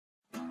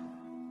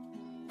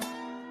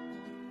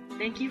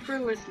Thank you for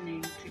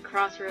listening to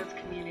Crossroads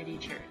Community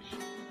Church.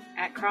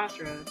 At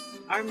Crossroads,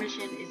 our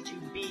mission is to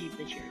be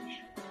the church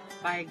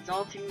by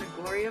exalting the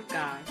glory of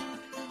God,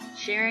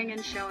 sharing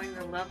and showing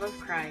the love of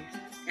Christ,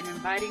 and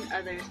inviting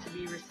others to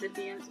be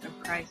recipients of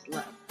Christ's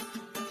love.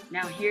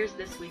 Now here's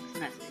this week's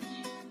message.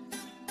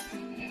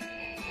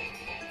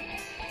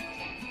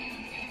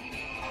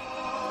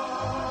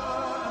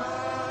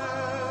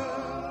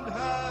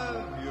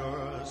 Have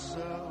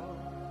yourself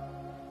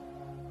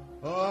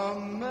a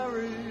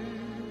merry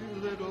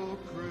little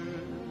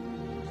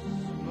Christmas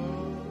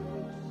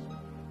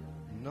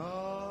night.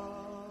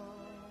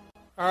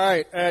 All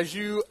right, as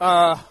you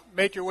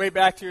make your way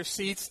back to your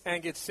seats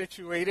and get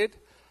situated,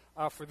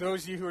 for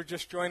those of you who are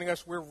just joining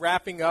us, we're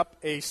wrapping up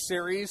a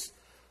series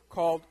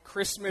called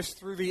Christmas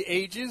Through the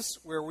Ages,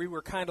 where we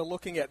were kind of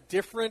looking at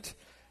different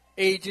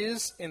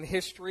ages in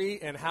history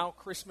and how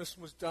Christmas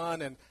was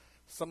done and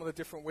some of the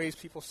different ways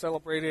people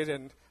celebrated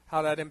and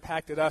how that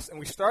impacted us. And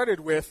we started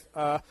with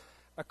A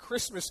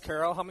Christmas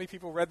Carol. How many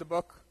people read the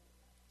book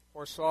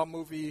or saw a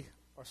movie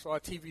or saw a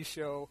TV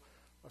show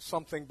or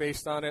something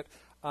based on it?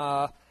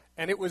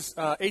 And it was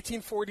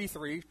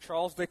 1843.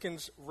 Charles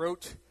Dickens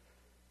wrote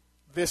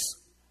this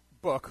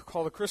book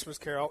called A Christmas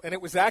Carol, and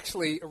it was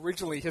actually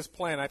originally his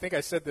plan. I think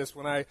I said this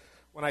when I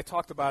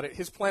talked about it.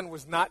 His plan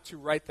was not to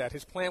write that.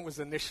 His plan was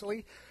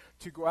initially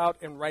to go out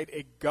and write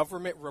a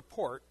government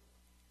report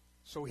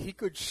so he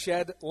could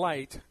shed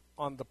light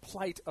on the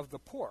plight of the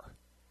poor.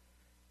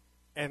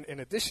 And in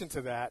addition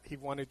to that, he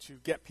wanted to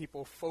get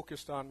people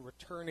focused on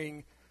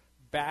returning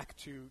back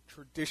to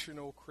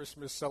traditional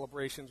Christmas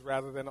celebrations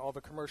rather than all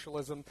the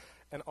commercialism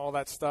and all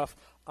that stuff.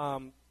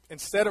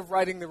 Instead of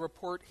writing the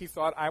report, he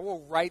thought, I will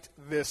write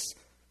this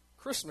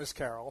Christmas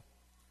Carol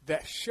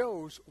that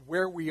shows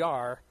where we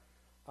are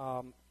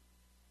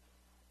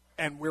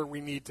and where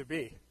we need to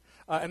be.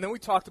 And then we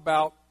talked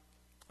about,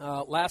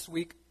 last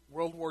week,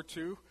 World War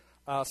II,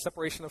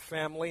 separation of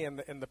family and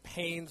the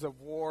pains of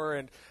war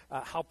and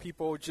how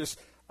people just,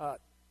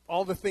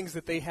 all the things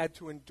that they had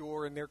to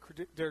endure in their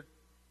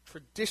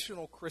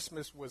traditional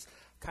Christmas was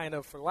kind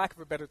of, for lack of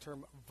a better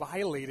term,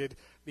 violated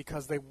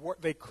because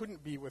they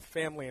couldn't be with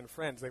family and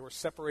friends. They were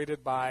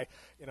separated by,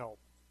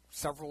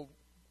 several,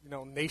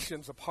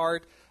 nations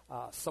apart.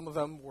 Some of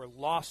them were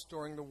lost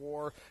during the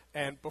war.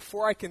 And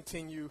before I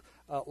continue,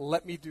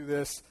 let me do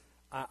this.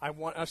 I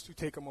want us to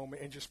take a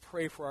moment and just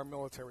pray for our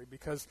military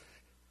because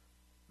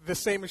the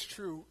same is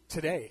true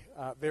today.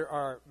 There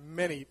are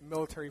many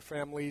military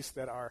families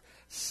that are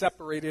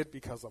separated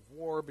because of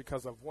war,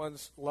 because of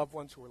loved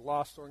ones who were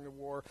lost during the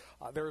war.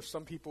 There are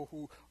some people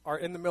who are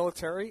in the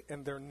military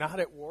and they're not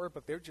at war,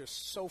 but they're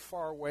just so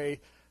far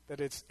away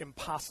that it's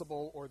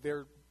impossible, or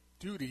their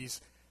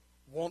duties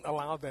won't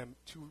allow them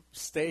to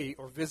stay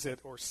or visit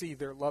or see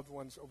their loved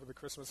ones over the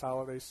Christmas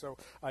holidays. So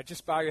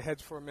just bow your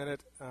heads for a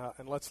minute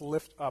and let's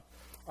lift up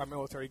our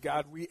military.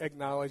 God, we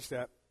acknowledge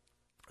that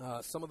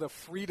some of the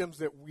freedoms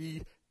that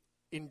we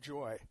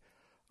enjoy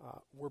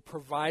were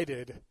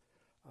provided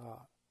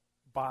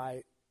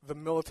by the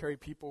military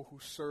people who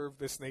serve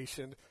this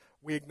nation.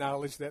 We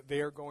acknowledge that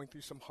they are going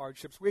through some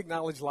hardships. We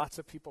acknowledge lots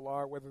of people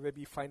are, whether they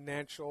be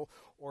financial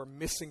or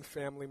missing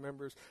family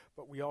members,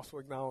 but we also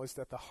acknowledge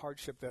that the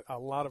hardship that a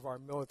lot of our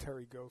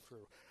military go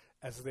through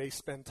as they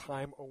spend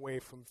time away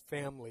from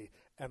family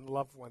and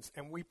loved ones.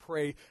 And we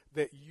pray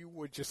that you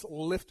would just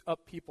lift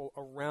up people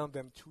around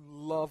them to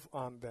love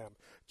on them,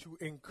 to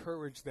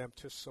encourage them,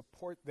 to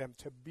support them,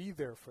 to be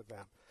there for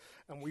them.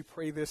 And we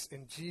pray this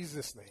in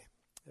Jesus' name.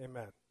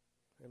 Amen.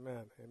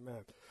 Amen.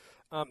 Amen.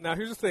 Now,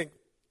 here's the thing.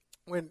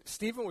 When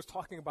Stephen was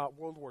talking about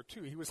World War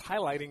II, he was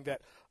highlighting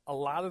that a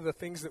lot of the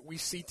things that we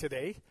see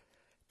today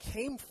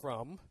came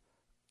from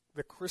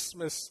the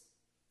Christmas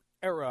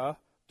era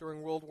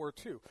during World War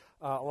II.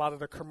 A lot of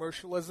the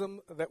commercialism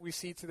that we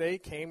see today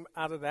came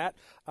out of that.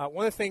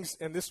 One of the things,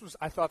 and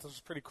I thought this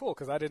was pretty cool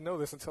because I didn't know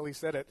this until he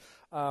said it,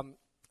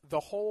 the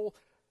whole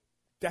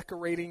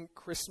decorating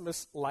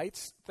Christmas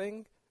lights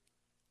thing,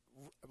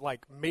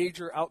 like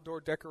major outdoor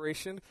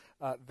decoration,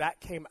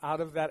 that came out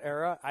of that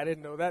era. I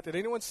didn't know that. Did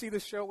anyone see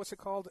this show? What's it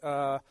called?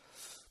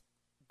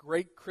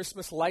 Great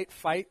Christmas Light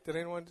Fight. Did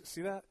anyone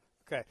see that?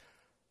 Okay.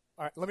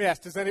 All right, let me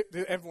ask, did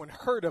everyone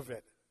heard of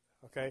it?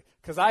 Okay,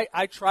 because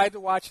I tried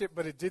to watch it,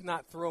 but it did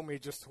not thrill me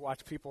just to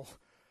watch people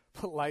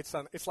put lights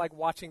on. It's like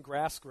watching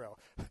grass grow.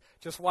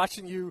 Just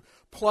watching you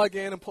plug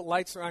in and put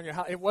lights around your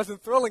house. It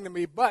wasn't thrilling to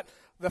me, but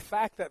the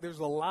fact that there's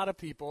a lot of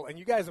people, and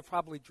you guys have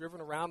probably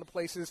driven around the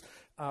places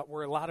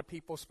where a lot of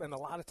people spend a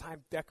lot of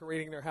time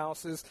decorating their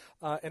houses,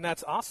 and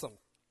that's awesome.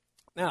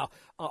 Now,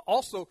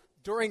 also,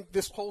 during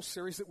this whole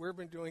series that we've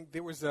been doing,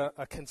 there was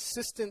a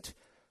consistent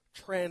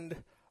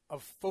trend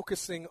of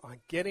focusing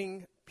on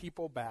getting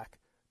people back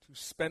to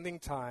spending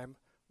time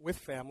with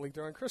family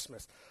during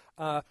Christmas.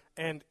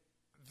 And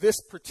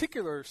this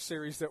particular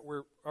series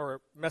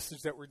or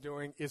message that we're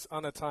doing is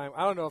on a time,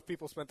 I don't know if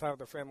people spend time with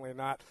their family or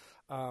not,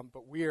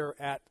 but we are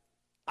at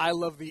I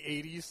Love the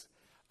 80s.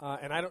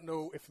 And I don't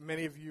know if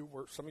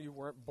some of you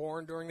weren't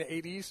born during the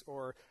 80s,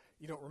 or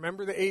you don't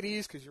remember the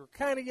 80s because you were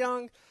kind of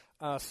young.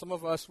 Some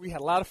of us, we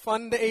had a lot of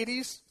fun in the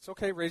 80s. It's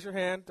okay, raise your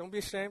hand. Don't be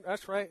ashamed.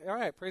 That's right. All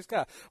right, praise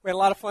God. We had a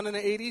lot of fun in the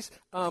 80s.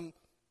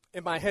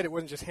 In my head, it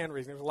wasn't just hand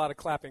raising. There was a lot of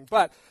clapping.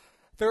 But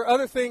there are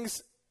other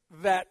things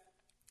that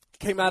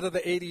came out of the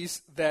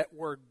 80s that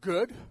were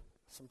good,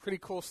 some pretty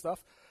cool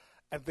stuff.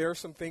 And there are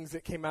some things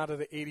that came out of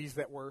the 80s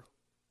that were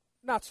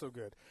not so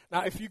good.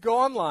 Now, if you go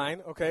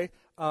online, okay,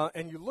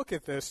 and you look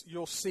at this,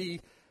 you'll see,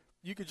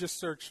 you could just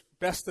search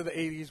best of the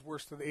 80s,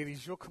 worst of the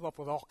 80s. You'll come up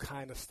with all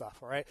kind of stuff,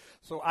 all right?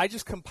 So I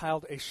just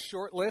compiled a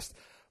short list,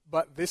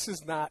 but this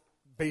is not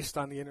based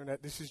on the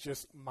internet. This is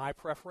just my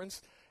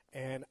preference.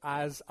 And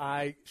as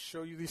I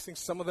show you these things,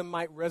 some of them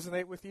might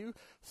resonate with you.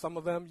 Some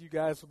of them, you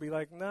guys will be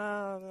like,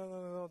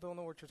 no, don't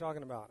know what you're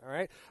talking about, all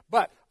right?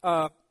 But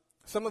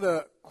some of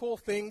the cool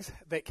things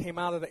that came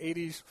out of the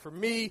 80s, for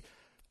me,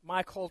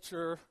 my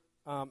culture,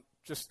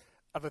 just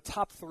of the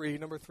top three,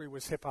 number three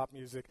was hip-hop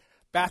music,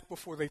 back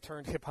before they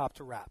turned hip-hop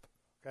to rap,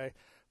 okay?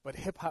 But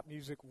hip-hop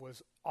music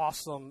was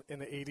awesome in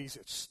the 80s.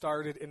 It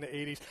started in the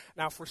 80s.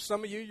 Now, for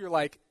some of you, you're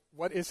like,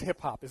 what is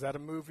hip-hop? Is that a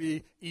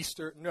movie,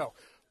 Easter? No.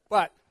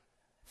 But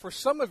for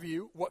some of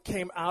you, what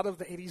came out of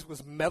the 80s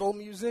was metal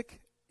music.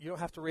 You don't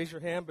have to raise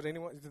your hand, but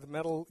anyone, the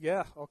metal,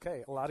 yeah,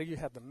 okay. A lot of you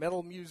had the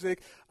metal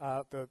music,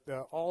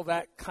 all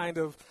that kind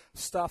of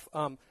stuff.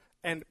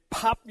 And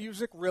pop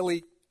music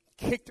really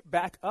kicked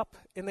back up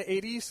in the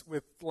 80s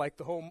with like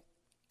the whole,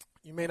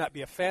 you may not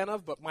be a fan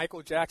of, but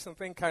Michael Jackson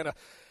thing kind of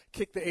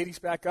kicked the 80s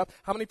back up.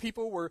 How many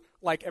people were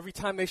like, every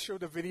time they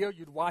showed a video,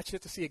 you'd watch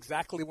it to see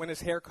exactly when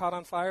his hair caught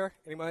on fire?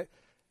 Anybody?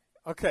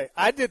 Okay,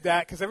 I did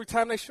that because every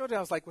time they showed it, I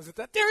was like, was it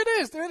that? There it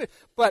is, there it is.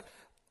 But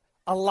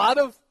a lot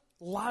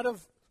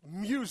of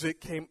music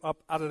came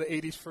up out of the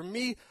 80s. For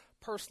me,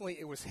 personally,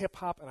 it was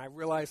hip-hop, and I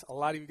realize a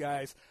lot of you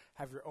guys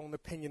have your own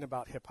opinion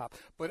about hip-hop.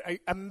 But I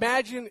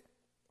imagine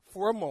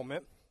for a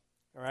moment,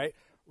 all right,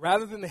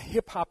 rather than the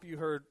hip-hop you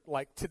heard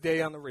like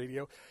today on the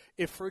radio,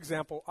 if, for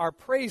example, our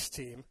praise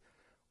team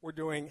were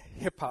doing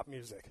hip-hop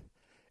music,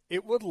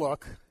 it would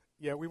look,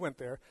 yeah, we went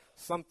there,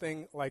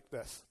 something like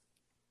this.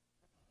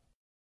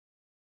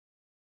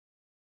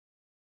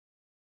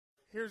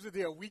 Here's the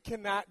deal. We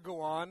cannot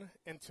go on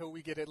until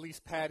we get at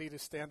least Patty to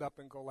stand up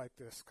and go like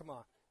this. Come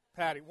on.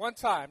 Patty, one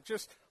time.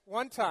 Just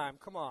one time.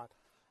 Come on.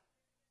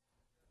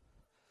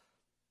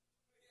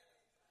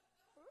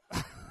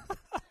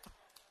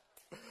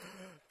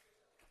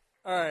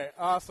 All right.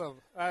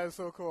 Awesome. That is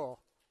so cool.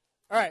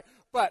 All right.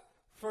 But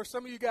for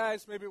some of you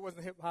guys, maybe it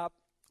wasn't hip-hop,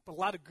 but a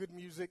lot of good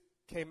music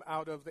came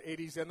out of the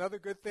 80s. Another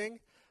good thing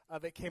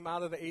that came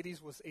out of the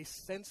 80s was a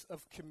sense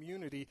of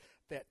community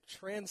that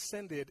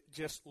transcended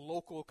just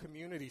local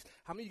communities.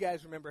 How many of you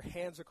guys remember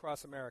Hands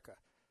Across America?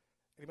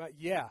 Anybody?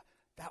 Yeah,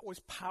 that was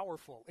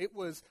powerful. It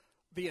was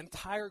the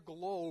entire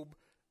globe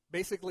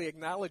basically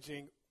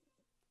acknowledging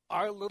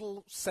our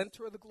little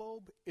center of the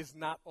globe is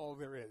not all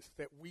there is,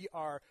 that we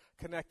are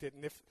connected.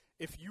 And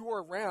if you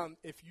were around,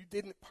 if you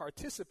didn't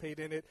participate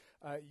in it,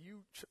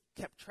 you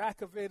kept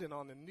track of it and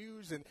on the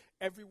news and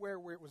everywhere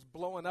where it was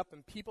blowing up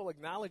and people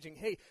acknowledging,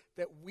 hey,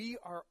 that we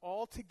are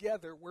all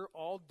together, we're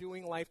all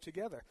doing life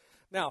together.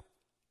 Now,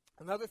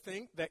 another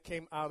thing that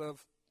came out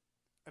of,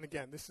 and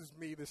again, this is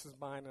me, this is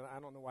mine, and I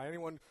don't know why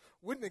anyone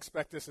wouldn't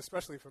expect this,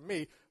 especially from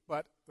me,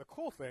 but the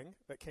cool thing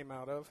that came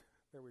out of,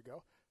 there we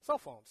go, cell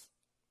phones.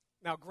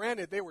 Now,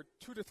 granted, they were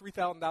 $2,000 to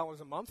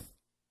 $3,000 a month,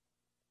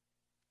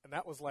 and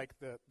that was like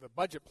the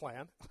budget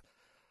plan.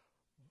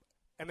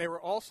 And they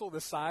were also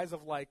the size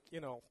of like,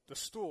 the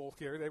stool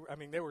here.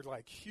 They were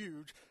like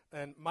huge.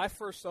 And my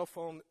first cell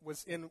phone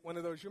was in one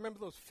of those, you remember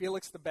those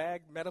Felix the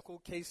Bag medical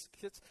case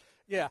kits?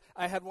 Yeah,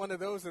 I had one of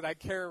those that I'd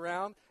carry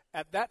around.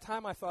 At that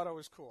time, I thought I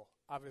was cool.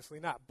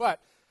 Obviously not. But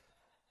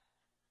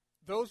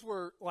those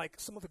were like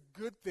some of the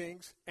good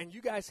things, and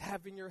you guys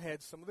have in your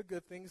head some of the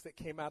good things that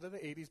came out of the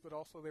 80s, but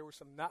also there were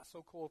some not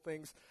so cool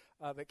things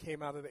that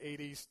came out of the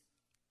 80s.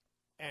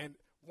 And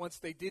once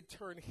they did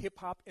turn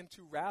hip-hop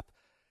into rap,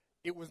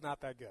 it was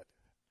not that good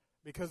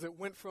because it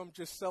went from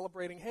just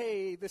celebrating,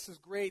 hey, this is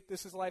great,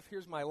 this is life,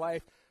 here's my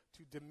life,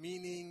 to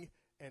demeaning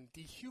and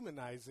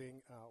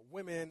dehumanizing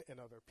women and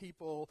other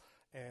people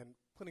and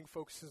putting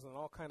focuses on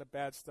all kind of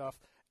bad stuff.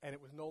 And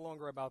it was no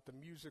longer about the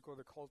music or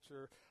the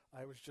culture.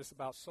 It was just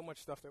about so much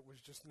stuff that was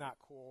just not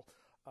cool.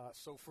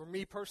 So for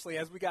me personally,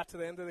 as we got to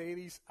the end of the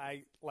 80s,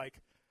 I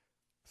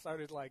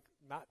started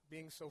not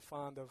being so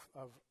fond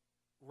of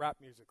rap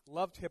music.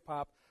 Loved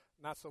hip-hop,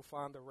 not so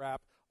fond of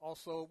rap.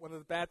 Also, one of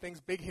the bad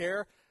things, big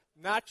hair.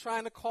 Not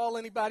trying to call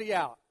anybody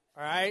out,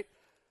 all right?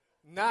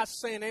 Not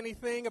saying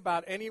anything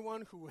about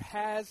anyone who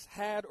has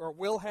had or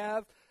will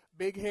have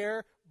big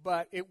hair,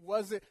 but it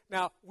wasn't.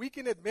 Now, we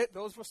can admit,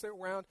 those of us that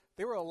were around,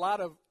 there were a lot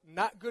of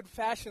not good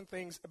fashion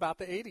things about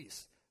the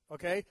 80s,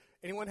 okay?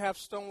 Anyone have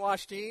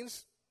stonewashed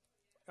jeans?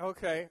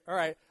 Okay, all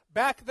right.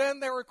 Back then,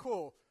 they were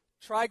cool.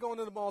 Try going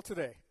to the mall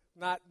today.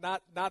 Not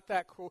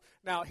that cool.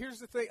 Now, here's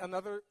the thing,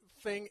 another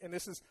thing, and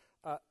this is,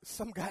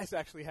 some guys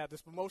actually had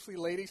this, but mostly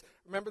ladies.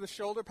 Remember the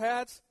shoulder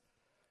pads?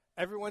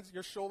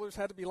 Your shoulders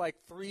had to be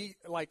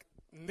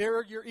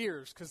near your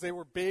ears because they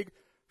were big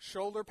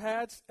shoulder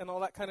pads and all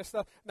that kind of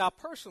stuff. Now,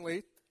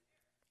 personally,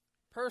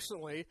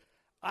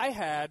 I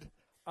had,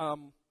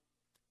 and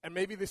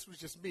maybe this was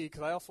just me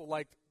because I also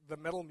liked the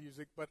metal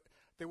music, but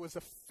there was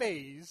a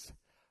phase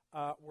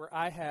where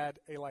I had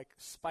a like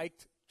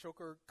spiked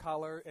choker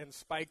collar and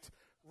spiked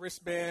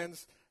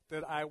wristbands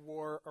that I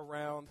wore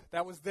around.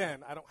 That was then.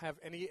 I don't have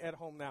any at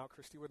home now.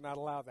 Christy would not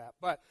allow that.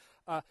 But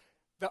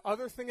the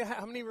other thing,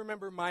 how many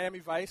remember Miami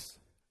Vice?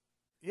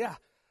 Yeah.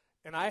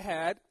 And I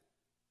had,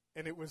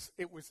 and it was,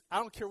 I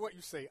don't care what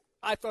you say,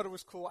 I thought it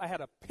was cool. I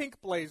had a pink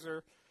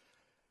blazer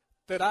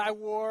that I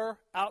wore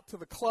out to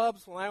the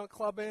clubs when I went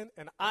clubbing,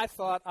 and I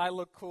thought I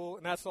looked cool,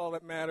 and that's all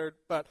that mattered.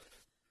 But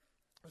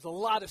there's a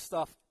lot of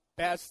stuff,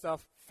 bad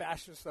stuff,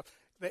 fashion stuff.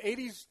 The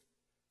 80s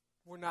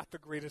were not the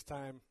greatest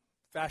time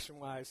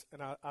fashion-wise,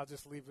 and I'll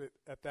just leave it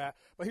at that.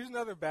 But here's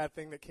another bad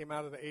thing that came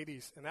out of the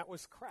 80s, and that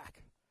was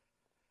crack.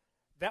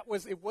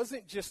 It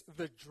wasn't just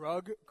the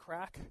drug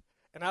crack,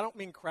 and I don't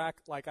mean crack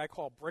like I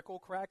call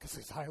Brickle crack because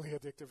it's highly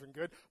addictive and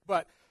good,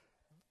 but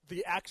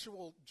the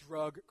actual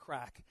drug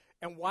crack.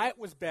 And why it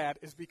was bad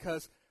is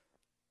because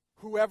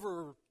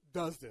whoever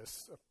does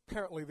this,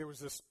 apparently there was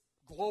this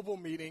global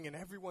meeting, and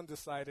everyone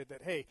decided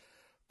that, hey,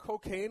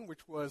 cocaine,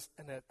 which was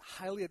a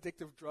highly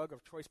addictive drug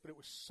of choice, but it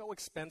was so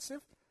expensive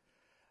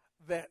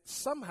that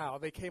somehow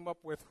they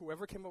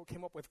whoever came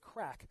up with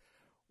crack,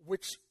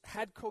 which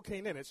had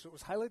cocaine in it, so it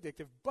was highly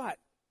addictive, but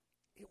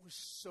it was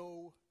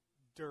so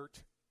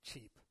dirt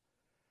cheap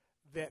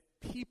that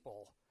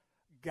people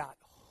got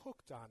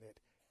hooked on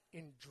it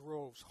in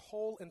droves,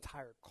 whole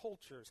entire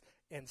cultures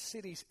and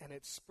cities, and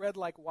it spread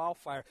like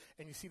wildfire.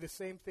 And you see the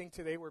same thing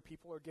today where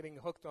people are getting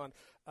hooked on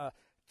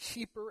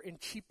cheaper and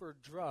cheaper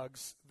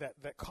drugs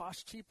that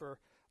cost cheaper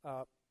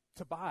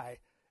to buy,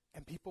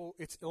 and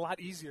it's a lot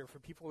easier for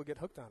people to get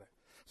hooked on it.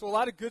 So a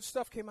lot of good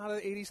stuff came out of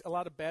the 80s, a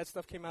lot of bad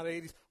stuff came out of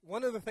the 80s.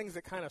 One of the things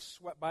that kind of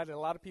swept by that a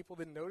lot of people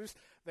didn't notice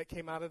that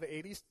came out of the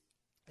 80s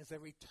is a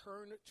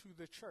return to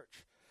the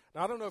church.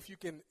 Now, I don't know if you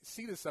can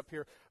see this up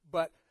here,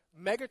 but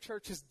mega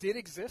churches did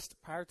exist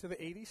prior to the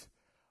 80s,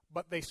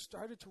 but they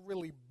started to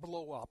really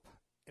blow up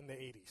in the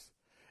 80s.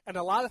 And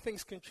a lot of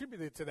things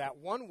contributed to that.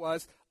 One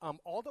was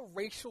all the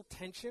racial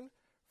tension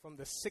from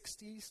the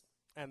 60s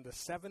and the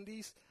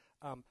 70s,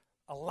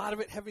 a lot of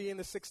it heavy in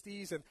the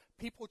 60s, and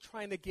people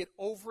trying to get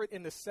over it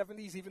in the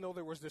 70s, even though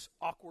there was this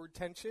awkward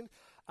tension.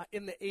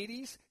 In the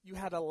 80s, you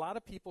had a lot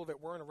of people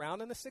that weren't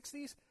around in the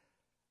 60s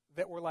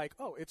that were like,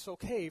 oh, it's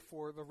okay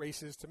for the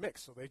races to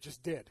mix, so they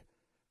just did.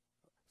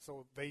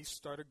 So they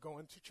started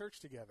going to church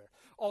together.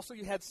 Also,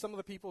 you had some of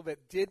the people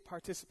that did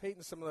participate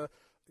in some of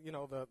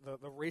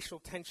the racial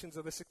tensions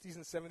of the 60s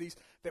and 70s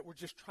that were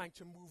just trying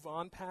to move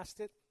on past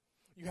it.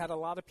 You had a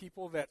lot of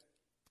people that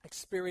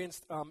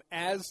experienced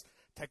as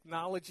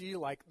technology,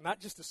 like not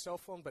just a cell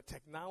phone, but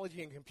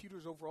technology and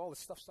computers overall, the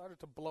stuff started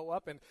to blow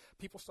up and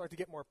people started to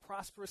get more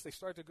prosperous. They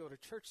started to go to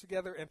church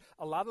together, and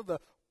a lot of the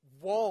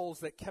walls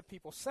that kept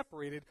people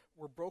separated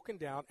were broken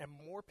down, and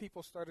more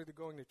people started to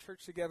going to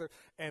church together.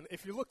 And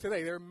if you look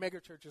today, there are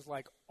mega churches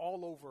like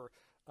all over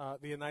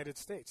the United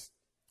States.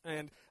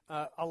 And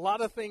a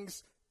lot of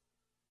things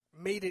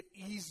made it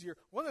easier.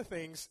 One of the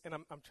things, and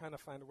I'm trying to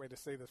find a way to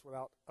say this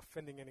without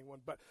offending anyone,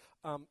 but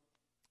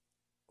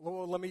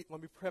well, let me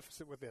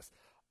preface it with this.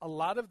 A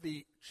lot of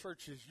the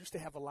churches used to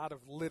have a lot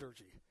of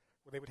liturgy,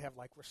 where they would have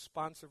like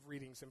responsive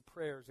readings and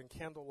prayers and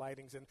candle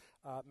lightings and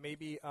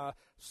maybe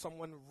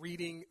someone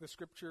reading the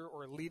scripture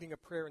or leading a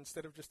prayer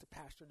instead of just a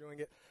pastor doing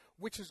it,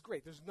 which is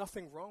great. There's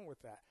nothing wrong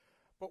with that.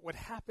 But what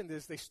happened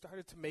is they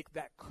started to make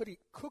that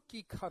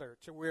cookie cutter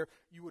to where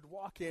you would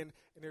walk in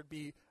and there'd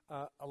be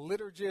a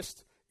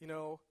liturgist,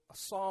 a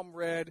psalm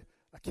read,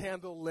 a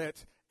candle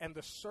lit, and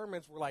the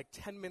sermons were like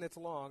 10 minutes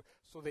long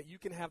so that you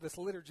can have this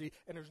liturgy,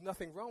 and there's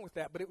nothing wrong with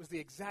that, but it was the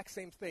exact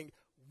same thing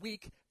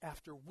week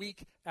after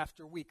week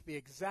after week, the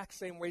exact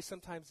same way,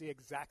 sometimes the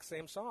exact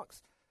same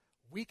songs,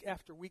 week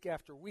after week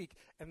after week.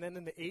 And then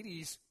in the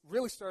 80s,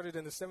 really started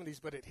in the 70s,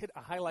 but it hit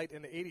a highlight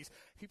in the 80s,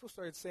 people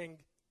started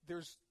saying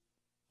there's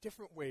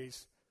different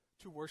ways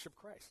to worship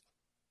Christ.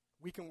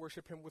 We can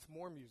worship him with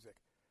more music.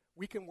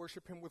 We can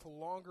worship him with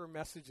longer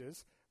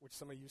messages, which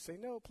some of you say,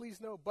 no, please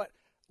no, but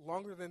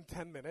longer than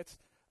 10 minutes.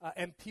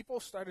 And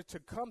people started to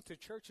come to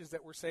churches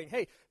that were saying,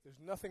 hey, there's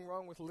nothing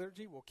wrong with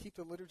liturgy. We'll keep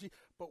the liturgy,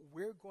 but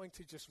we're going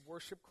to just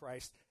worship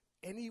Christ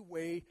any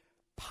way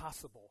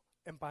possible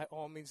and by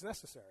all means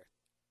necessary.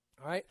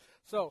 All right?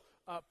 So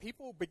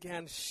people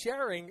began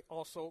sharing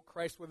also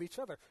Christ with each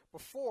other.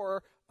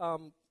 Before,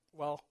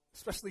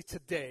 especially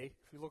today,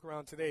 if you look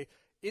around today,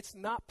 it's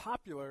not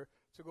popular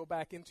to go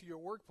back into your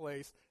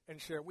workplace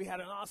and share, we had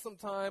an awesome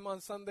time on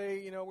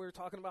Sunday, we were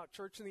talking about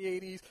church in the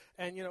 80s,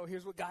 and,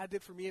 here's what God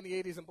did for me in the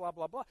 80s and blah,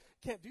 blah, blah.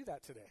 Can't do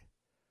that today.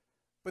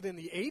 But in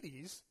the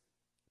 80s,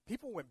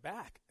 people went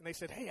back, and they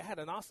said, hey, I had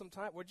an awesome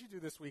time. What'd you do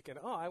this weekend?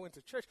 Oh, I went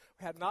to church.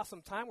 We had an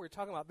awesome time. We were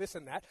talking about this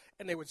and that,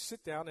 and they would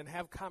sit down and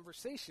have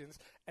conversations,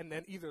 and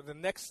then either the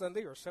next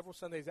Sunday or several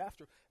Sundays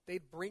after,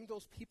 they'd bring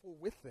those people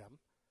with them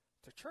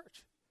to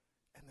church.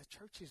 And the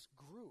churches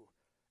grew,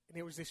 and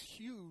there was this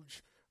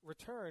huge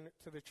return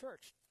to the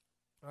church,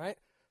 all right?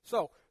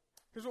 So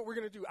here's what we're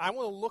going to do. I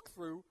want to look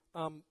through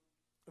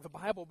the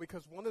Bible,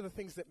 because one of the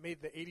things that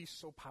made the 80s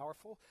so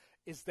powerful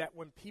is that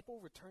when people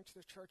returned to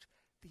the church,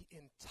 the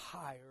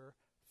entire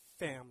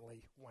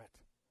family went.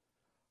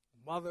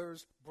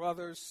 Mothers,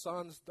 brothers,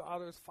 sons,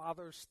 daughters,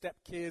 fathers,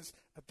 stepkids,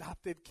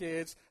 adopted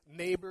kids,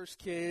 neighbors'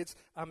 kids.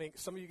 I mean,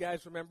 some of you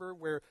guys remember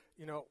where,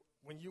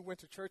 when you went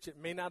to church, it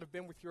may not have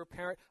been with your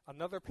parent.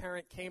 Another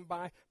parent came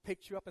by,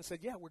 picked you up, and said,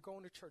 yeah, we're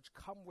going to church.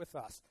 Come with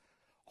us.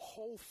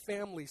 Whole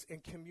families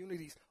and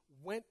communities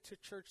went to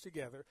church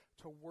together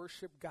to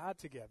worship God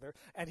together.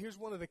 And here's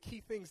one of the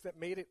key things that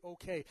made it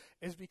okay,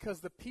 is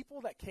because the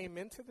people that came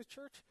into the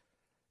church,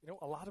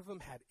 a lot of them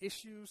had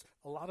issues.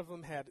 A lot of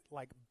them had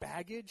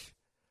baggage.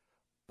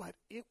 But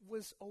it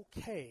was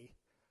okay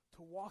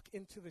to walk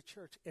into the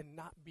church and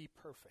not be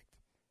perfect.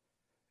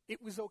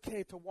 It was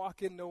okay to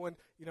walk in knowing,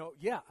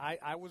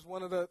 I was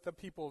one of the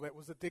people that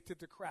was addicted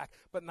to crack,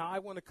 but now I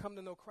want to come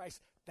to know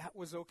Christ. That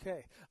was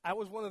okay. I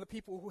was one of the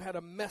people who had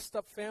a messed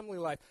up family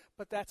life,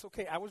 but that's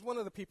okay. I was one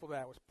of the people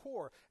that was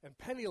poor and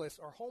penniless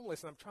or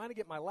homeless, and I'm trying to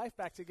get my life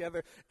back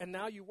together, and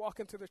now you walk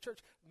into the church.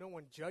 No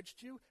one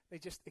judged you. They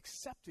just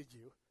accepted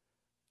you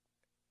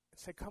and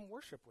said, come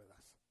worship with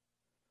us.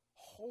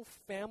 Whole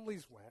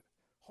families went.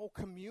 Whole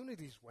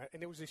communities went,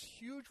 and there was this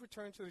huge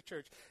return to the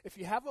church. If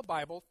you have a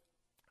Bible,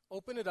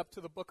 open it up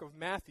to the book of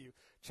Matthew,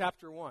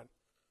 chapter 1.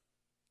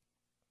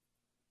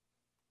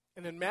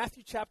 And in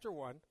Matthew chapter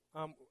 1,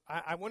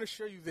 I want to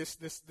show you this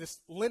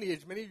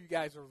lineage. Many of you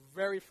guys are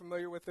very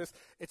familiar with this.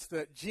 It's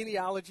the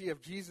genealogy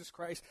of Jesus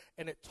Christ,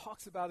 and it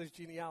talks about his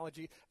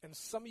genealogy. And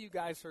some of you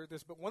guys heard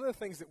this, but one of the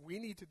things that we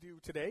need to do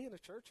today in the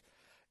church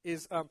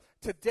is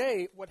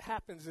today what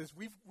happens is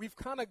we've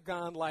kind of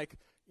gone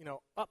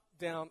up,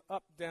 down,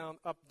 up, down,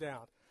 up,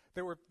 down.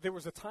 There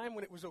was a time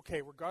when it was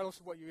okay, regardless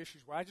of what your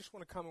issues were. I just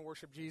want to come and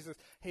worship Jesus.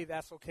 Hey,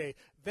 that's okay.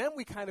 Then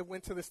we kind of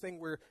went to this thing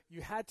where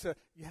you had to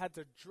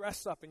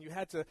dress up, and you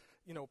had to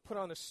put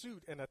on a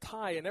suit and a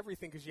tie and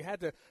everything, because you had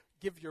to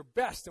give your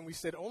best. And we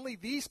said only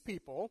these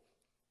people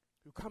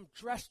who come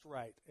dressed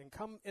right and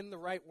come in the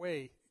right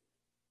way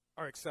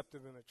are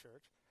accepted in the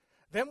church.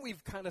 Then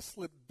we've kind of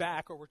slipped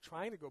back, or we're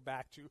trying to go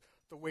back to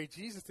the way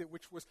Jesus did,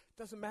 which was,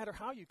 doesn't matter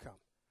how you come.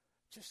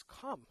 Just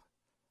come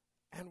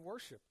and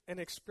worship and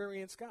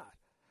experience God.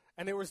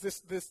 And there was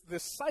this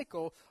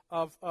cycle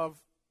of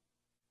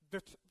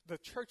the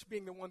church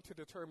being the one to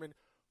determine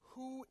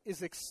who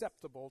is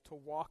acceptable to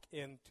walk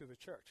into the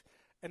church.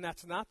 And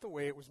that's not the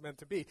way it was meant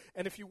to be.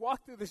 And if you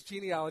walk through this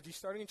genealogy,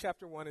 starting in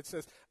chapter 1, it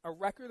says, a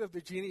record of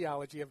the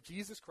genealogy of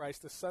Jesus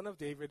Christ, the son of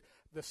David,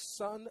 the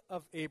son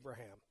of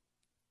Abraham.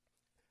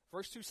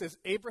 Verse 2 says,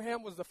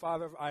 Abraham was the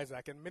father of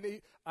Isaac. And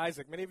many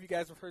of you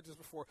guys have heard this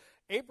before.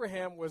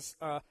 Abraham was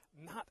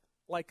not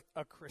like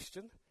a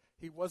Christian.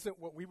 He wasn't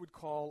what we would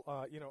call,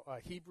 a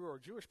Hebrew or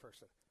Jewish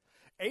person.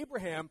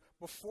 Abraham,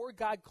 before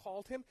God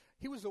called him,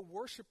 he was a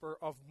worshiper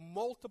of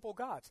multiple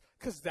gods,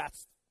 because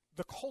that's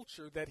the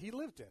culture that he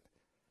lived in.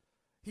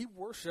 He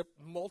worshiped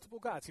multiple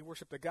gods. He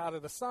worshiped the God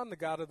of the sun, the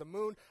God of the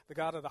moon, the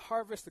God of the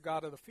harvest, the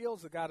God of the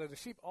fields, the God of the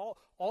sheep,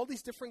 all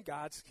these different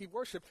gods he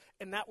worshiped,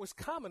 and that was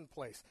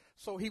commonplace.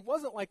 So he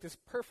wasn't like this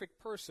perfect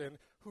person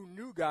who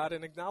knew God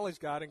and acknowledged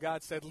God, and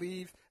God said,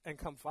 leave and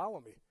come follow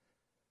me.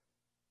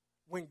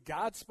 When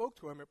God spoke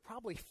to him, it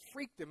probably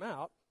freaked him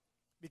out,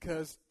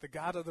 because the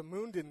God of the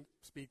moon didn't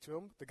speak to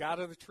him, the God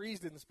of the trees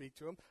didn't speak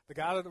to him, the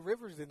God of the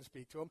rivers didn't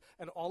speak to him,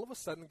 and all of a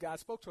sudden God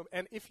spoke to him.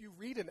 And if you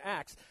read in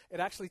Acts, it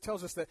actually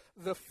tells us that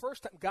the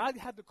first time, God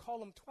had to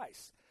call him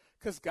twice,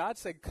 because God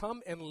said,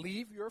 come and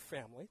leave your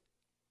family,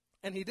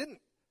 and he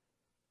didn't.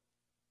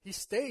 He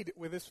stayed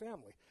with his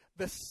family.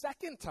 The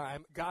second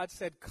time, God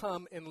said,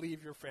 come and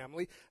leave your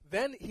family,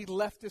 then he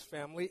left his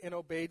family and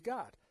obeyed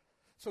God.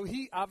 So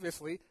he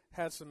obviously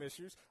had some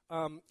issues.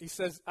 He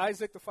says,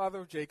 Isaac, the father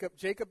of Jacob,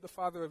 Jacob, the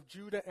father of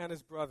Judah and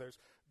his brothers,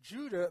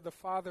 Judah, the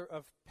father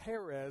of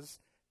Perez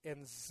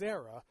and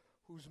Zerah,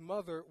 whose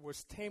mother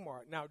was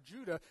Tamar. Now,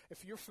 Judah,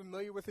 if you're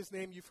familiar with his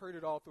name, you've heard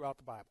it all throughout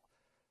the Bible.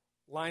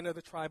 Line of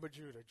the tribe of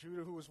Judah.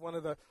 Judah, who was one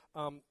of the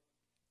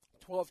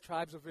 12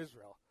 tribes of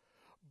Israel.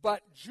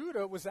 But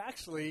Judah was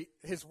actually,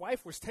 his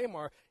wife was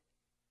Tamar.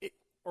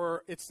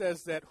 It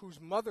says that whose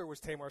mother was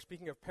Tamar,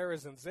 speaking of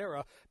Perez and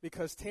Zerah,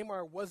 because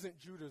Tamar wasn't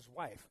Judah's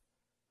wife.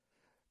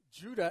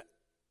 Judah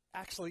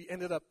actually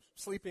ended up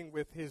sleeping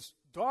with his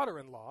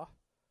daughter-in-law,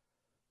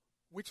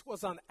 which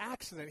was on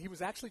accident. He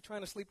was actually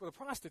trying to sleep with a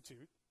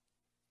prostitute,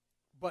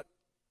 but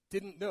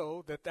didn't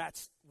know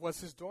that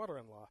was his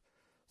daughter-in-law.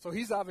 So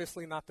he's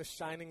obviously not the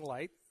shining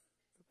light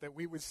that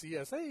we would see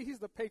as, hey, he's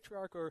the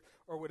patriarch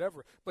or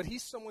whatever. But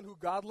he's someone who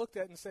God looked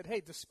at and said,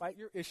 hey, despite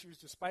your issues,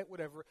 despite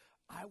whatever,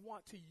 I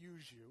want to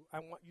use you. I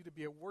want you to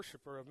be a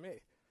worshiper of me.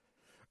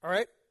 All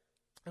right?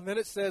 And then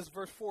it says,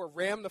 verse 4,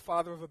 Ram, the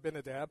father of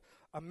Abinadab,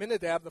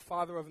 Aminadab, the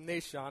father of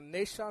Nahshon,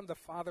 Nahshon, the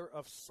father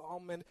of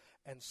Salmon,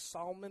 and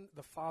Salmon,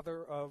 the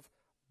father of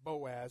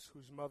Boaz,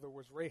 whose mother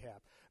was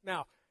Rahab.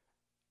 Now, I'm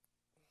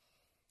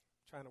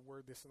trying to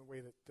word this in a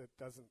way that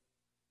doesn't,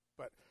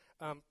 but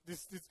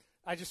This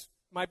I just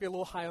might be a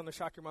little high on the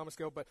shock your mama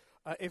scale, but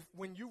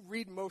when you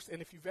read most,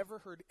 and if you've ever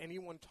heard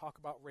anyone talk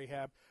about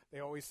Rahab, they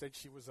always said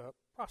she was a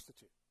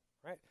prostitute,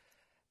 right?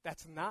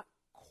 That's not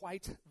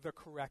quite the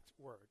correct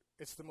word.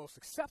 It's the most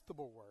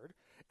acceptable word.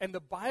 And the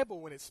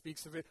Bible, when it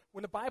speaks of it,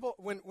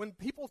 when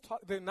people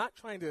talk, they're not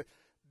trying to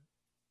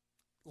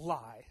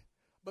lie,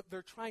 but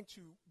they're trying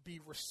to be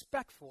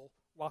respectful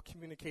while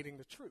communicating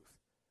the truth.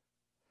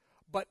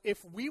 But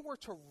if we were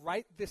to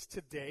write this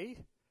today,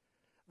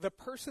 the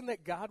person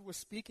that God was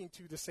speaking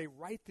to say,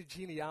 write the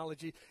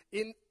genealogy,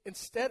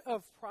 instead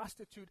of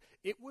prostitute,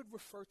 it would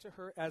refer to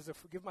her as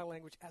forgive my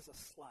language, as a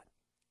slut.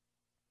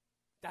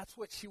 That's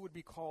what she would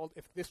be called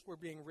if this were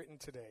being written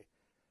today.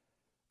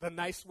 The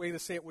nice way to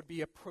say it would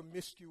be a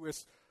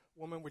promiscuous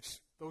woman, which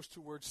those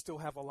two words still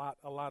have a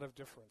lot of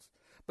difference.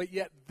 But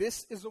yet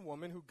this is a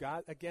woman who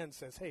God, again,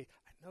 says, hey,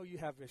 I know you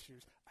have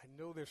issues. I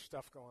know there's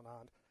stuff going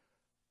on,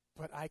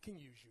 but I can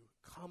use you.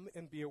 Come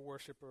and be a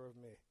worshiper of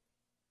me.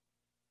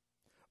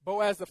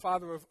 Boaz, the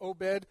father of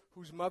Obed,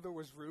 whose mother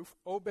was Ruth.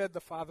 Obed, the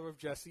father of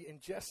Jesse. And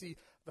Jesse,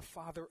 the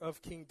father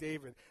of King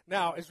David.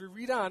 Now, as we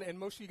read on, and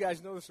most of you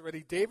guys know this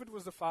already, David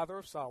was the father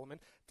of Solomon.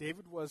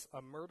 David was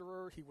a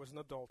murderer. He was an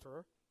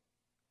adulterer,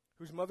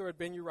 whose mother had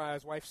been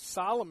Uriah's wife.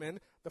 Solomon,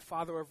 the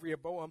father of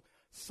Rehoboam.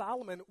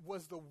 Solomon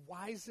was the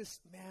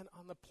wisest man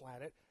on the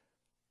planet,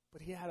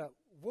 but he had a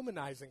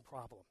womanizing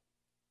problem,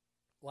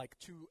 like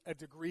to a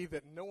degree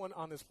that no one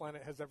on this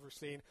planet has ever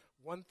seen.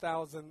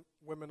 1,000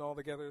 women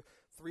altogether,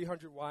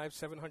 300 wives,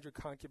 700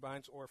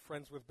 concubines, or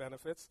friends with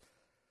benefits.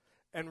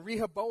 And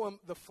Rehoboam,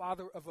 the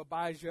father of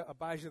Abijah,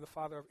 Abijah, the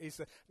father of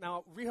Asa.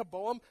 Now,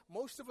 Rehoboam,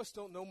 most of us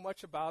don't know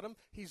much about him.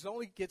 He's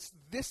only gets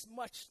this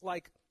much,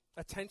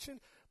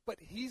 attention, but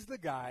he's the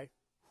guy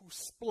who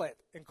split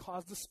and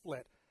caused the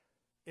split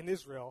in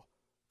Israel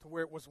to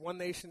where it was one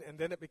nation, and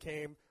then it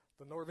became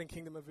the northern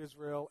kingdom of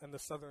Israel and the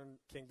southern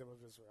kingdom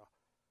of Israel.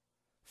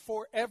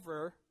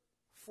 Forever,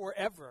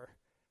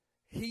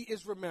 he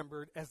is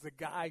remembered as the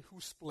guy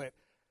who split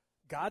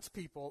God's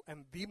people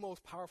and the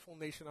most powerful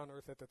nation on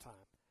earth at the time.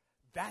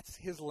 That's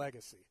his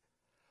legacy.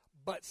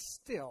 But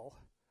still,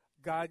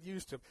 God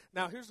used him.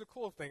 Now, here's the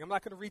cool thing. I'm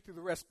not going to read through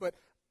the rest, but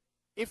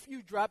if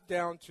you drop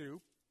down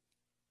to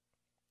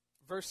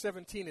verse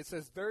 17, it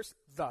says,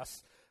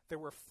 thus, there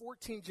were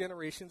 14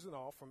 generations in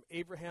all from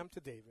Abraham to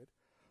David,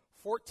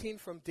 14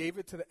 from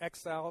David to the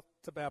exile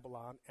to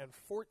Babylon, and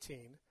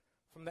 14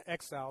 from the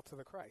exile to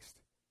the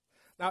Christ.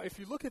 Now, if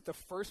you look at the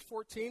first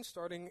 14,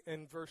 starting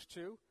in verse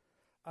 2,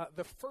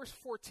 the first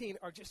 14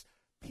 are just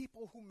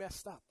people who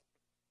messed up,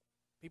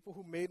 people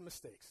who made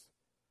mistakes,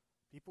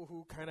 people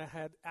who kind of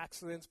had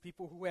accidents,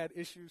 people who had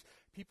issues,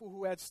 people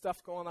who had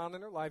stuff going on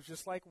in their lives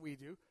just like we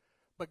do,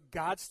 but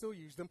God still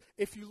used them.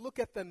 If you look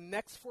at the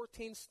next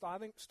 14,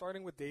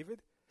 starting with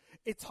David,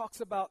 it talks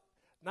about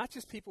not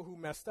just people who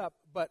messed up,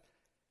 but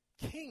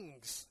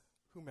kings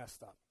who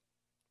messed up.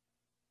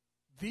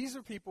 These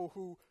are people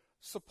who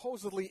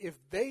supposedly, if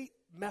they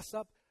mess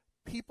up,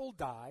 people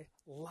die,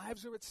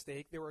 lives are at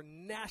stake, there are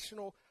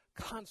national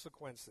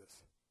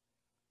consequences.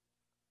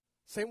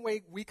 Same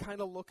way we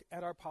kind of look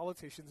at our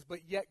politicians, but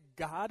yet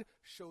God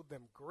showed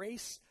them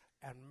grace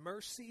and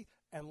mercy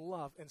and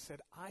love and said,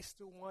 I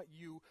still want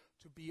you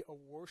to be a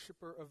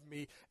worshiper of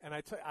me. And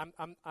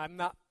I'm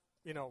not,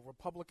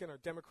 Republican or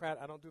Democrat.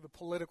 I don't do the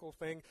political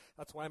thing.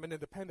 That's why I'm an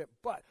independent.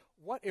 But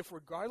what if,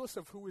 regardless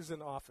of who is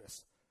in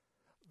office,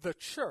 the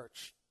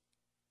church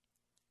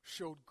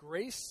showed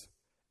grace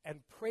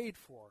and prayed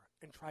for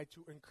and tried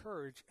to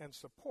encourage and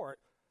support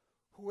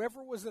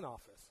whoever was in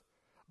office?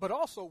 But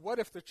also, what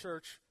if the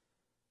church,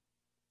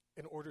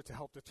 in order to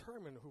help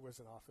determine who was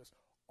in office,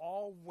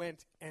 all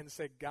went and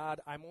said, God,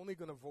 I'm only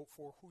going to vote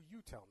for who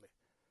you tell me?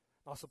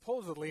 Now,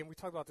 supposedly, and we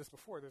talked about this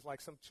before, there's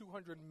some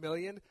 200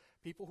 million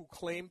people who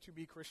claim to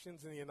be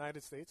Christians in the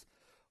United States.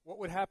 What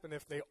would happen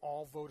if they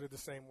all voted the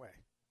same way?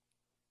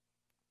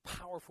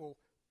 Powerful,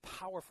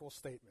 powerful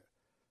statement.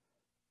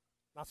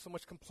 Not so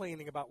much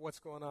complaining about what's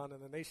going on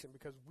in the nation,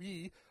 because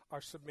we are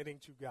submitting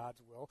to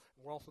God's will,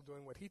 and we're also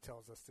doing what he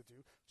tells us to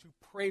do, to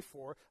pray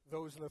for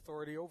those in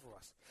authority over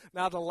us.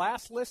 Now, the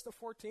last list of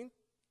 14,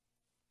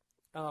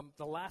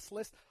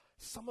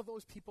 some of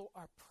those people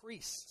are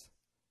priests.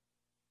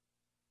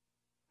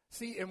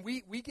 See, and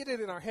we get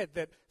it in our head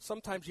that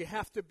sometimes you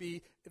have to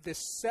be this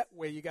set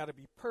way. You got to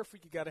be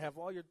perfect. You got to have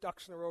all your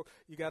ducks in a row.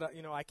 You got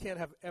to, I can't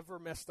have ever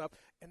messed up.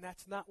 And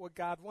that's not what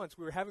God wants.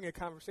 We were having a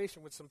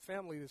conversation with some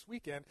family this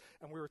weekend,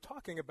 and we were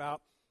talking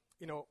about,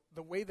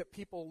 the way that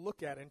people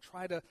look at and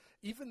try to,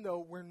 even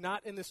though we're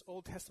not in this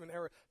Old Testament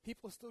era,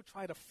 people still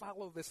try to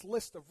follow this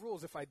list of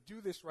rules. If I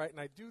do this right and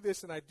I do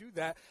this and I do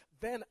that,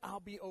 then I'll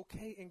be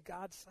okay in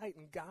God's sight.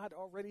 And God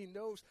already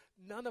knows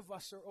none of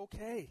us are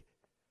okay.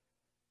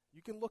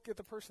 You can look at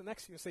the person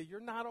next to you and say, you're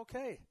not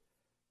okay.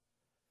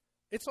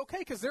 It's okay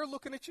because they're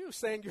looking at you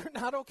saying, you're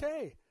not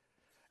okay.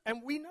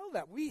 And we know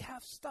that. We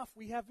have stuff.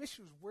 We have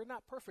issues. We're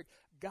not perfect.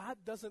 God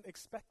doesn't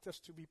expect us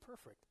to be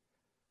perfect.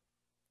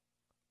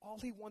 All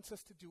he wants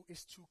us to do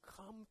is to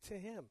come to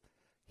him.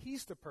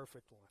 He's the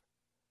perfect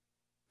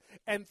one.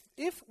 And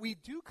if we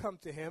do come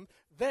to him,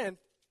 then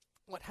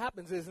what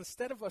happens is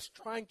instead of us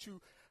trying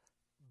to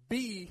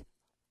be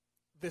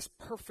this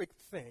perfect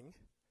thing,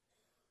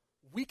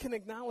 we can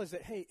acknowledge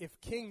that, hey, if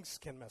kings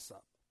can mess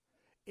up,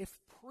 if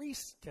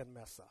priests can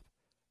mess up,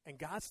 and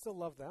God still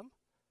love them,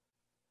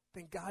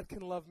 then God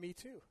can love me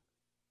too.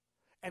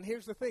 And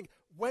here's the thing.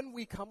 When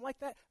we come like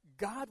that,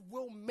 God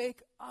will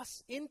make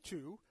us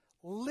into,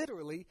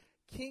 literally,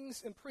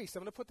 kings and priests.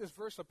 I'm going to put this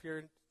verse up here,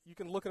 and you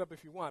can look it up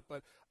if you want,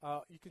 but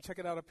you can check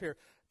it out up here.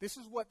 This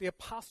is what the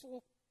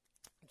Apostle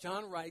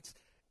John writes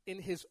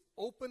in his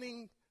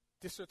opening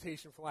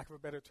dissertation, for lack of a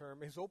better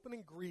term, his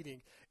opening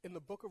greeting in the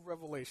book of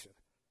Revelation.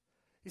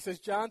 He says,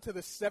 John, to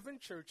the 7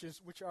 churches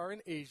which are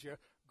in Asia,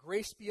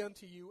 grace be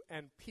unto you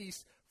and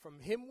peace from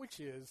him which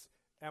is,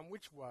 and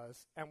which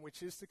was, and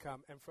which is to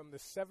come, and from the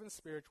 7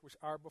 spirits which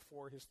are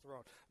before his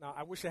throne. Now,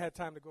 I wish I had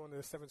time to go into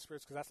the 7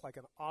 spirits because that's like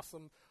an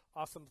awesome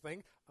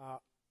thing.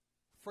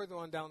 Further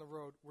on down the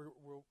road,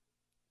 we'll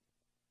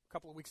a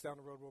couple of weeks down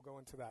the road, we'll go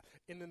into that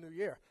in the new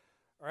year.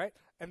 All right?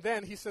 And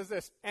then he says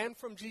this, and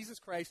from Jesus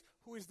Christ,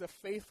 who is the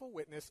faithful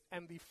witness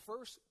and the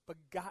first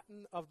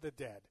begotten of the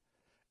dead,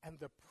 and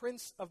the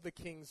prince of the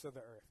kings of the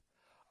earth,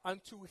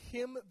 unto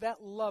him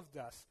that loved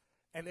us.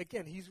 And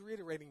again, he's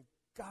reiterating,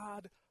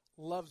 God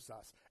loves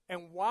us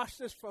and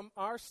washed us from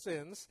our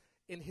sins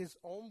in his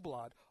own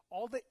blood.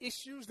 All the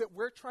issues that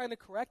we're trying to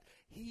correct,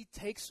 he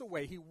takes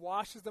away. He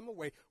washes them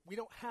away. We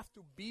don't have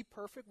to be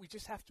perfect. We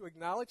just have to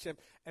acknowledge him.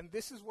 And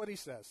this is what he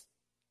says.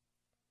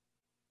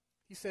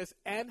 He says,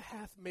 and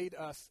hath made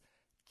us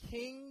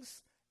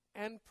kings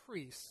and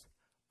priests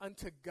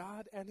unto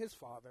God and his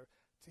Father.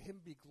 To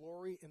him be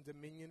glory and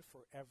dominion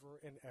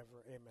forever and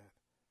ever. Amen.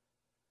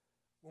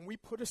 When we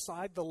put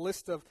aside the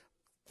list of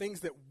things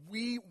that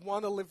we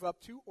want to live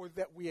up to or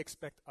that we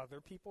expect other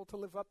people to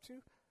live up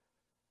to,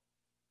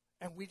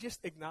 and we just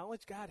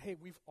acknowledge, God, hey,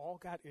 we've all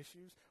got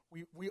issues.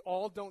 We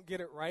all don't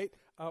get it right.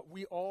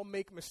 We all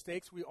make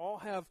mistakes. We all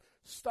have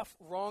stuff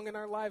wrong in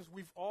our lives.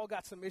 We've all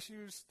got some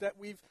issues that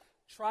we've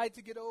tried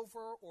to get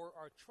over or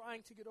are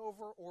trying to get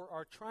over or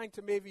are trying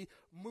to maybe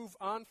move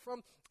on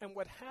from. And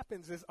what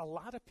happens is a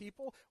lot of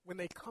people, when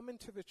they come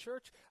into the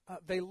church,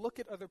 they look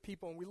at other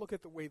people and we look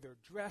at the way they're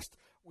dressed.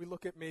 We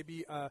look at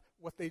maybe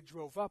what they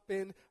drove up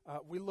in.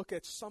 We look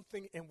at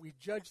something and we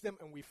judge them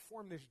and we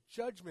form this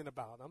judgment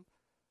about them.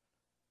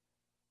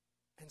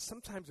 And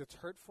sometimes it's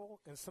hurtful,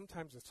 and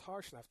sometimes it's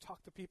harsh. And I've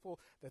talked to people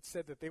that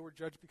said that they were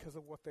judged because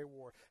of what they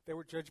wore. They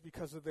were judged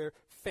because of their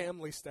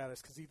family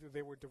status, because either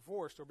they were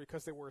divorced or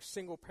because they were a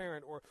single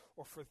parent or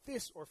for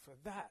this or for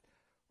that,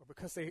 or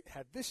because they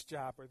had this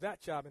job or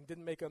that job and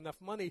didn't make enough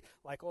money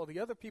like all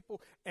the other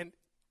people. And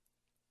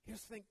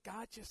here's the thing,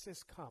 God just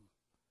says, come.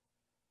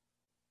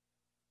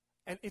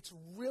 And it's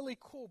really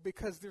cool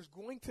because there's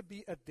going to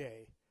be a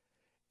day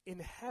in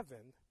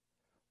heaven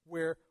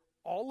where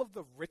all of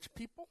the rich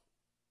people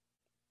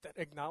that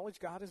acknowledge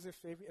God as their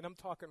Savior, and I'm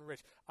talking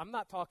rich. I'm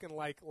not talking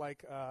like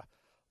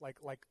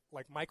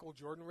Michael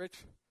Jordan rich.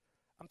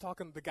 I'm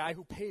talking the guy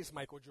who pays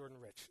Michael Jordan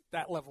rich,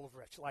 that level of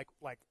rich,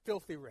 like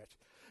filthy rich.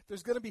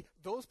 There's going to be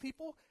those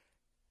people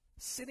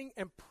sitting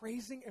and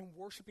praising and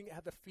worshiping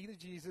at the feet of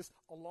Jesus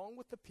along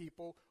with the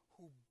people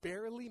who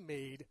barely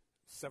made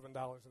 $7 an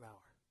hour.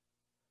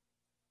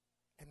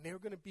 And they're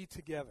going to be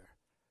together,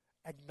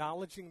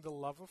 acknowledging the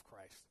love of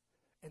Christ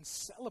and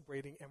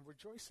celebrating and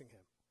rejoicing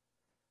him.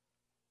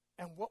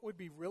 And what would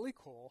be really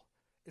cool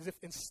is if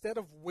instead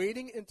of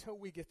waiting until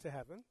we get to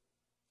heaven,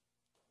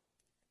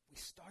 we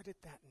started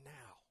that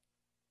now.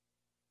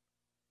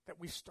 That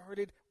we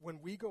started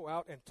when we go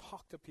out and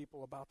talk to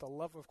people about the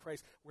love of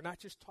Christ. We're not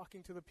just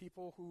talking to the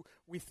people who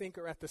we think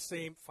are at the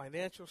same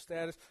financial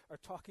status or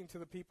talking to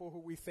the people who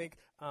we think,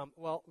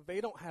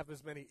 they don't have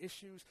as many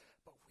issues,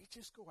 but we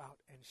just go out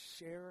and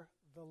share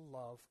the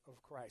love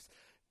of Christ.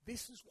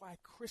 This is why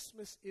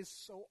Christmas is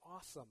so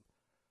awesome.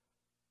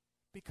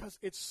 Because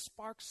it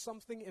sparks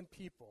something in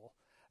people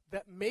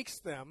that makes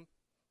them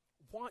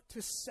want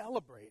to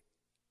celebrate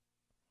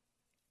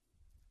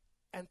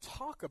and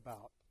talk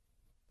about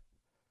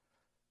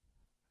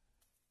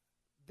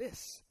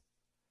this,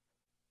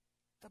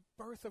 the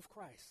birth of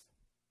Christ.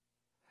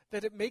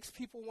 That it makes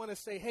people want to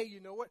say, hey,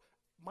 you know what?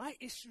 My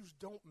issues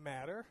don't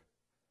matter.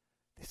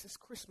 This is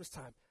Christmas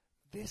time.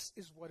 This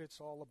is what it's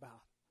all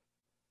about.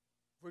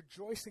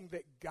 Rejoicing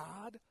that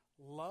God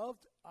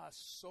loved us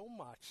so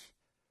much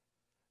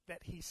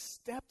that he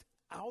stepped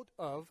out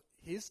of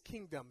his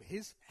kingdom,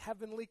 his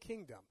heavenly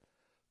kingdom,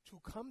 to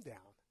come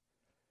down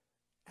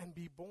and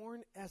be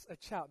born as a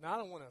child. Now, I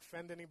don't want to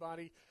offend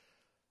anybody,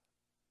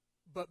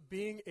 but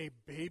being a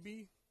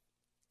baby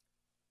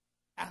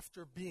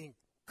after being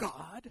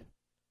God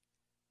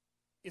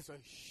is a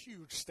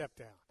huge step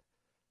down.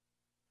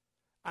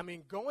 I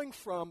mean, going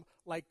from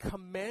like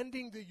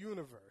commanding the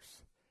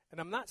universe, and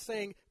I'm not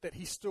saying that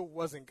he still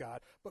wasn't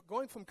God, but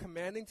going from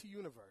commanding the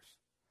universe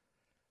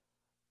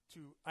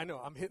to, I know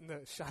I'm hitting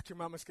the shot your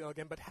mama scale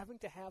again, but having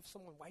to have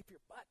someone wipe your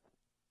butt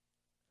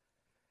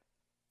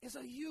is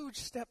a huge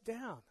step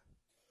down.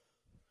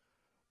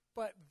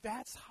 But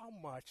that's how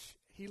much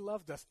He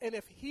loved us. And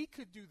if he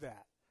could do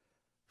that,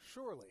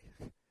 surely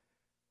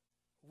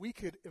we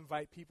could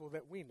invite people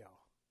that we know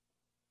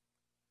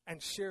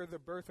and share the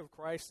birth of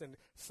Christ and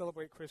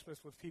celebrate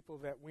Christmas with people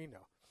that we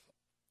know.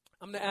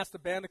 I'm going to ask the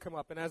band to come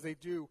up, and as they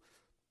do,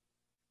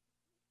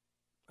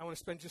 I want to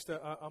spend just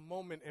a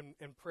moment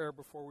in prayer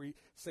before we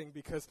sing,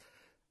 because,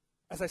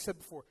 as I said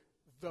before,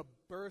 the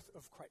birth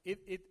of Christ,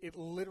 it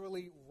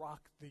literally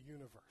rocked the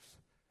universe.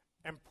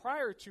 And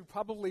prior to,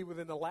 probably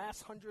within the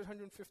last 100,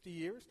 150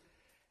 years,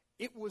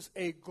 it was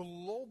a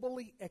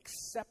globally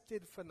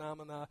accepted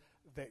phenomena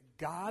that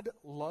God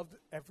loved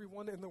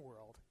everyone in the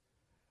world,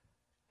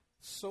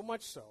 so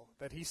much so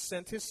that he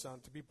sent his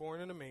son to be born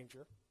in a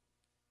manger.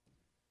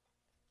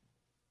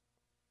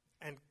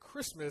 And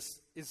Christmas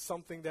is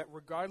something that,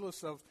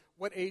 regardless of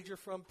what age you're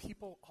from,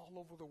 people all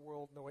over the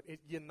world know it.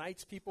 It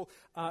unites people.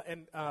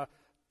 And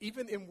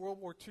even in World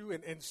War II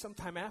and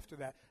sometime after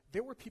that,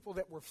 there were people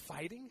that were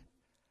fighting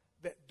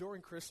that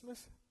during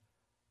Christmas,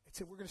 they'd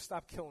say, we're going to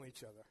stop killing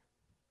each other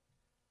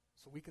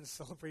so we can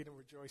celebrate and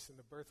rejoice in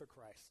the birth of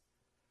Christ.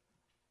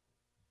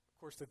 Of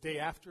course, the day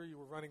after, you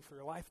were running for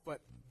your life,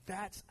 but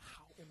that's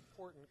how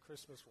important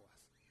Christmas was.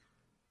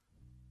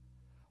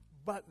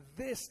 But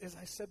this, as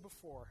I said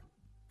before,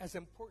 as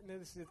important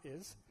as it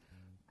is,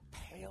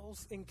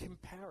 pales in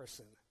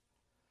comparison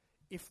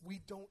if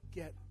we don't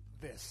get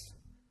this,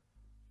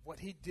 what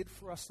he did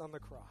for us on the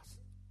cross.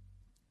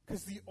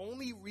 Because the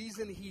only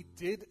reason he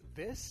did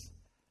this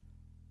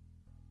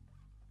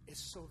is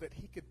so that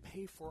he could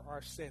pay for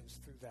our sins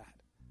through that.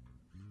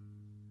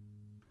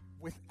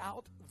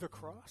 Without the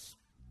cross,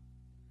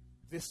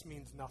 this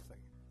means nothing.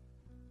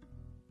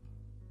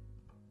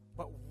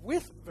 But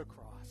with the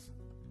cross,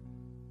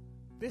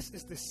 this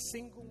is the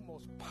single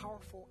most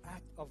powerful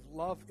act of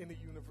love in the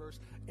universe,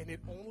 and it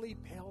only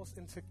pales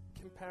into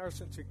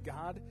comparison to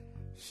God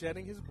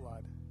shedding his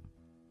blood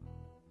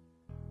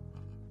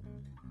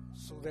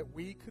so that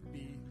we could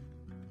be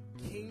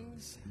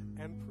kings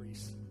and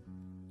priests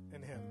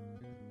in him.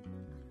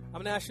 I'm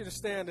going to ask you to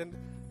stand, and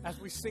as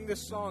we sing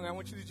this song, I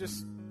want you to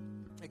just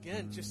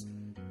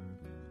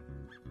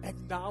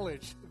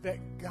acknowledge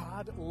that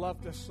God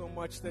loved us so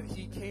much that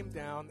he came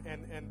down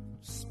and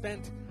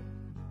spent,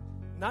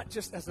 not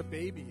just as a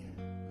baby,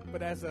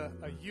 but as a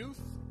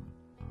youth.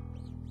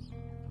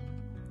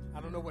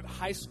 I don't know what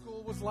high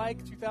school was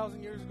like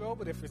 2,000 years ago,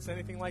 but if it's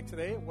anything like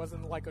today, it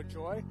wasn't like a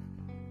joy.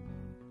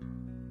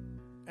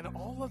 And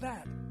all of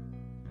that,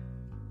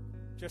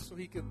 just so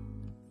he could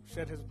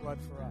shed his blood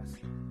for us.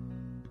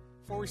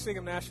 Before we sing,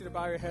 I'm going to ask you to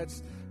bow your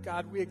heads.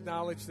 God, we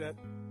acknowledge that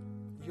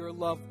your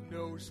love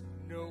knows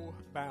no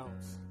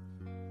bounds.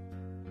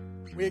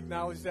 We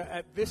acknowledge that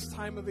at this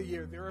time of the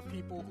year, there are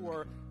people who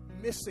are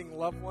missing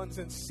loved ones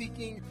and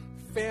seeking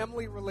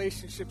family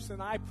relationships.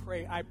 And I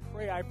pray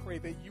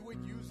that you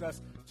would use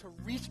us to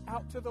reach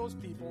out to those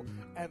people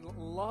and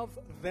love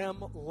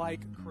them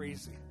like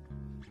crazy.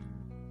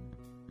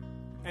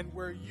 And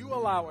where you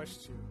allow us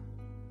to,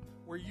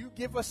 where you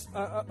give us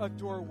a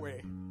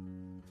doorway,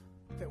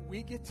 that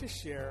we get to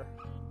share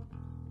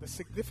the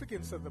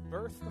significance of the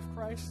birth of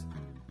Christ,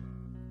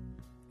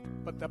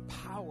 but the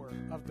power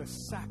of the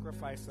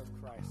sacrifice of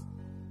Christ.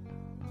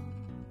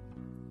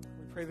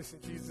 We pray this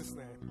in Jesus'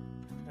 name.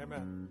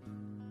 Amen.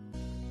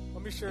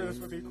 Let me share this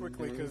with you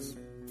quickly, because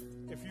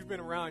if you've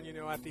been around, you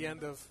know at the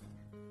end of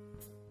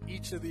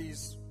each of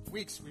these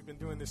weeks we've been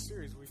doing this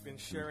series, we've been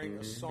sharing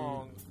a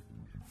song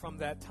from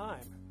that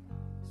time.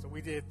 So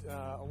we did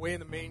Away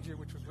in the Manger,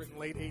 which was written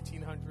late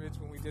 1800s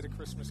when we did A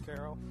Christmas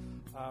Carol.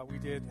 We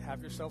did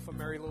Have Yourself a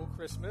Merry Little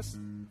Christmas.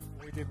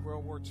 We did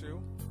World War II.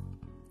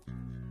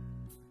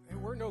 There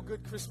were no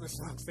good Christmas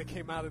songs that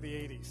came out of the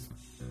 80s.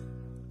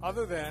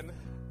 Other than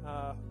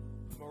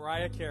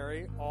Mariah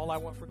Carey, All I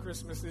Want for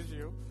Christmas Is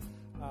You.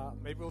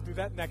 Maybe we'll do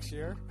that next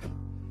year.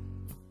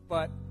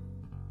 But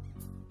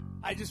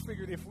I just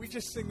figured if we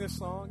just sing this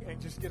song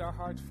and just get our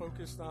hearts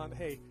focused on,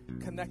 hey,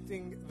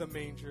 connecting the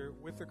manger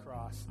with the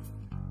cross,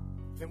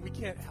 then we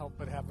can't help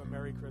but have a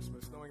Merry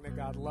Christmas, knowing that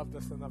God loved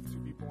us enough to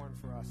be born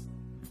for us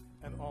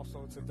and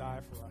also to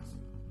die for us.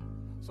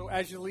 So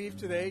as you leave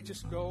today,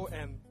 just go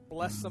and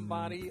bless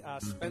somebody,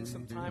 spend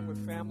some time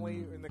with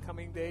family in the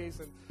coming days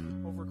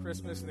and over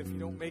Christmas. And if you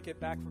don't make it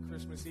back for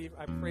Christmas Eve,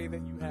 I pray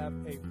that you have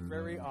a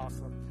very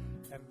awesome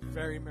and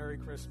very Merry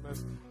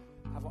Christmas.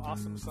 Have an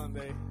awesome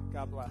Sunday.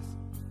 God bless.